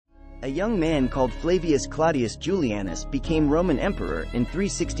A young man called Flavius Claudius Julianus became Roman emperor in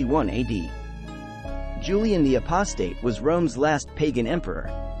 361 AD. Julian the Apostate was Rome's last pagan emperor.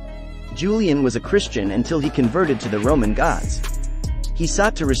 Julian was a Christian until he converted to the Roman gods. He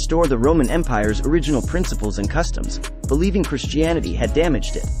sought to restore the Roman Empire's original principles and customs, believing Christianity had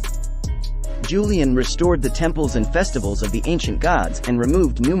damaged it. Julian restored the temples and festivals of the ancient gods and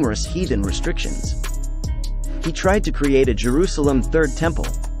removed numerous heathen restrictions. He tried to create a Jerusalem Third Temple.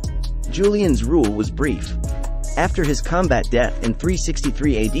 Julian's rule was brief. After his combat death in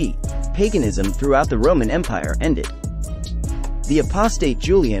 363 AD, paganism throughout the Roman Empire ended. The apostate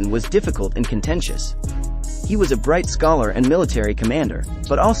Julian was difficult and contentious. He was a bright scholar and military commander,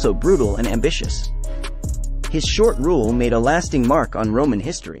 but also brutal and ambitious. His short rule made a lasting mark on Roman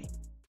history.